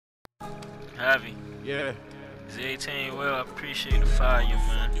Heavy. Yeah. Z18, well, I appreciate the fire,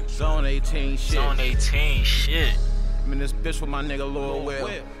 man. Zone 18 shit. Zone 18 shit. I'm in this bitch with my nigga Lil Will.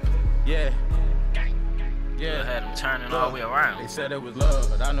 Yeah. Yeah. I had him turning all the way around. They said it was love,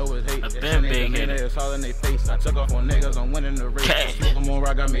 but I know it's hate. I've been big in it. It's all in their face. I took off on niggas, I'm winning the race. Smoking more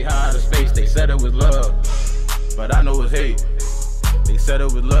rock got me high out of space. They said it was love, but I know it's hate. They said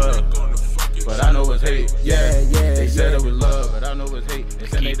it was love, but I know it's hate. Yeah. They said it was love, but I know it's hate. They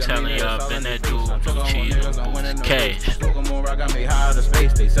keep telling y'all, been that dude, cheese, cash. Smoking more rock got me high out of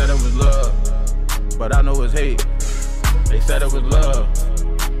space. They said it was love, but I know it's hate. They said it was love,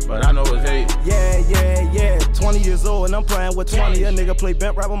 but I know it's hate. Yeah. 20 years old and I'm playing with 20. A nigga play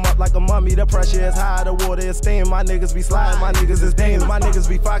bent, wrap him up like a mummy. The pressure is high, the water is steam. My niggas be sliding, my niggas is dangerous. My niggas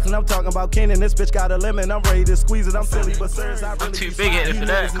be foxing, I'm talking about Kenan. This bitch got a lemon, I'm ready to squeeze it. I'm silly, but serious, I really I'm too big headed for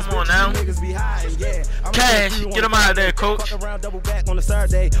that. Come on now. Cash, get him out of there, coach. Fuck around, double back on a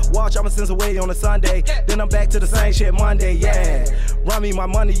Saturday. Watch, I'ma send away on a Sunday. Then I'm back to the same shit Monday, yeah. Run me my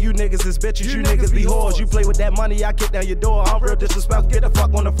money, you niggas is bitches, you niggas be whores. You play with that money, I kick down your door. I'm real disrespectful, get the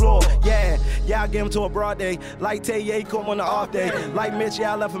fuck on the floor, yeah. I give him to a broad day. Like Tay, caught on the off day. Like Mitch,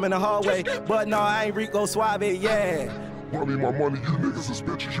 I left him in the hallway. But no, I ain't Rico Suave, yeah. Run me my money, you niggas is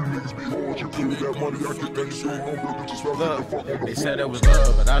bitches, you niggas be whores. You play with that money, I get that you I'm real disrespectful. They said it was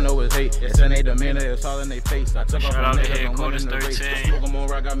love, but I know it's hate. It's in their demeanor, it's all in their face. I took off on niggas, I'm winning the race. Smoking more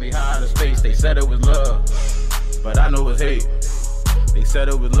rock got me high out of space. They said it was love, but I know it's hate. They said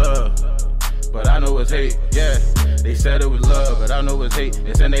it was love, but I know it's hate, yeah. They said it was love, but I know it's hate.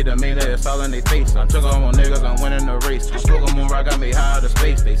 It's in their demeanor, it's all in their face. I took off on niggas, I'm winning the race. Smoking more rock got me high out of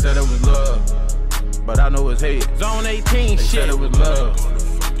space. They said it was love, but I know it's hate. Zone 18 they said it was love,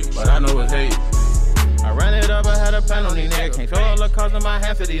 but I know it's hate. I ran it up, I had a pen on these niggas. Can't throw all the cards in my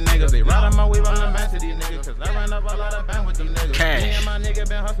hands to these niggas. They ride on my wave, I'm the man to these niggas. Cause I ran up a lot of band with them niggas. Cash. Me and my nigga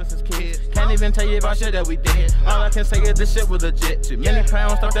been hustling since kids. Can't even tell you about shit that we did. All I can say is this shit was legit. Too many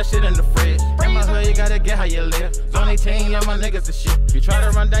pounds, stuff that shit in the fridge. In my hood, you gotta get how you live. Zone 18, yeah, my niggas the shit. You try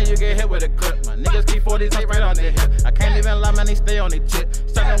to run down, you get hit with a clip. My niggas keep 40s hit right on their hip. I can't even lie, man, they stay on their tip.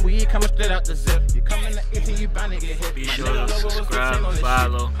 Selling weed coming straight out the zip. You come in the 18, you bound to get hit. Be sure to subscribe and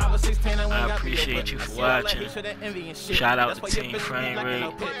follow. I appreciate you for watching. Shout out to Team Frame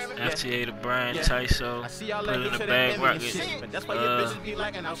Rate, FTA the brand, Tyso, put in the bag record,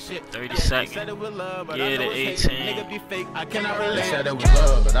 30 seconds, yeah, the 18. They said it was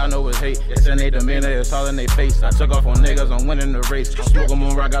love, but I know it's hate. It's in their demeanor, it's all in their face. I took off on niggas, I'm winning the race. Smoking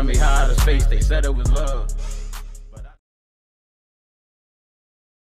more rock got me high out of space. They said it was love.